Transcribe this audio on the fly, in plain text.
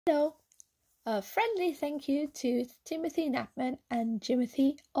Hello, a friendly thank you to Timothy Knapman and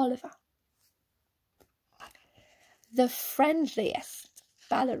Jimothy Oliver. The Friendliest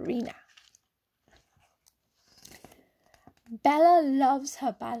Ballerina. Bella loves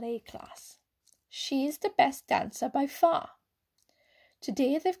her ballet class. She is the best dancer by far.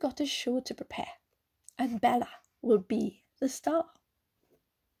 Today they've got a show to prepare, and Bella will be the star.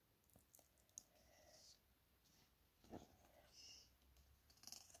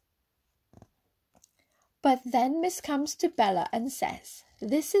 But then Miss comes to Bella and says,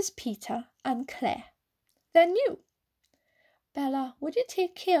 "This is Peter and Claire. They're new. Bella, would you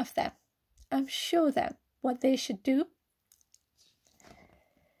take care of them and show them what they should do?"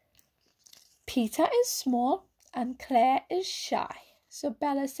 Peter is small and Claire is shy, so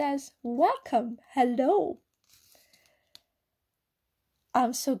Bella says, "Welcome, hello.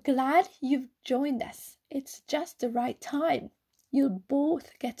 I'm so glad you've joined us. It's just the right time. You'll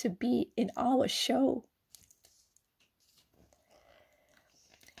both get to be in our show."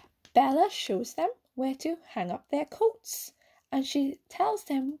 Bella shows them where to hang up their coats, and she tells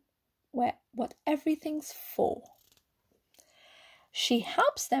them what everything's for. She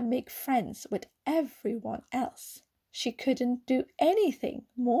helps them make friends with everyone else. She couldn't do anything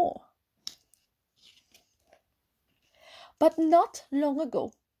more. But not long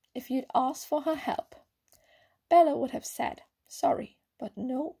ago, if you'd asked for her help, Bella would have said, "Sorry, but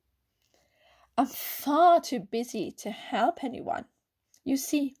no. I'm far too busy to help anyone. You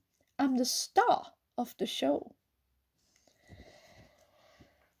see, I'm the star of the show."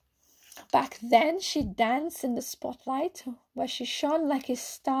 Back then, she danced in the spotlight where she shone like a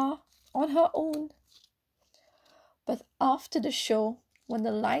star on her own. But after the show, when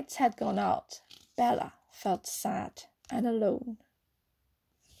the lights had gone out, Bella felt sad and alone.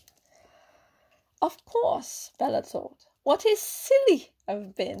 Of course, Bella thought, what a silly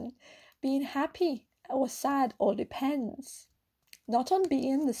I've been. Being happy or sad all depends, not on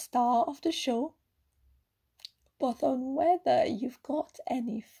being the star of the show, but on whether you've got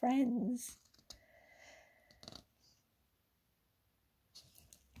any friends.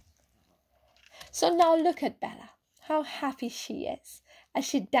 So now look at Bella, how happy she is as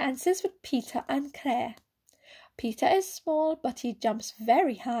she dances with Peter and Claire. Peter is small, but he jumps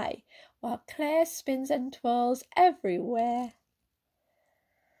very high, while Claire spins and twirls everywhere.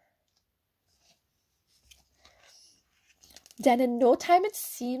 Then in no time it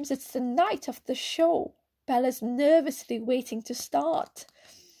seems it's the night of the show. Bella's nervously waiting to start.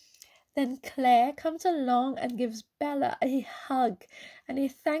 Then Claire comes along and gives Bella a hug and a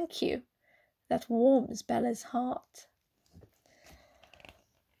thank you that warms Bella's heart.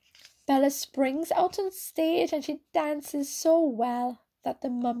 Bella springs out on stage and she dances so well that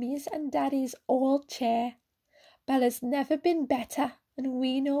the mummies and daddies all cheer. Bella's never been better, and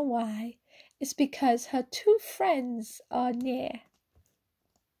we know why. It's because her two friends are near.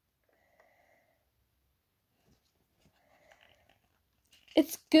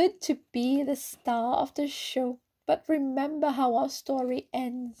 It's good to be the star of the show, but remember how our story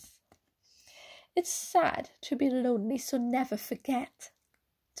ends. It's sad to be lonely, so never forget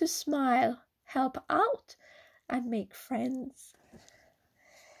to smile, help out, and make friends.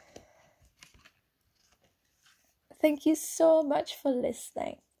 Thank you so much for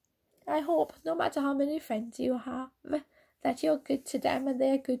listening. I hope, no matter how many friends you have, that you're good to them and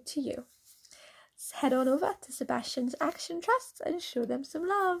they're good to you. Head on over to Sebastian's Action Trust and show them some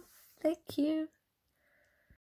love. Thank you.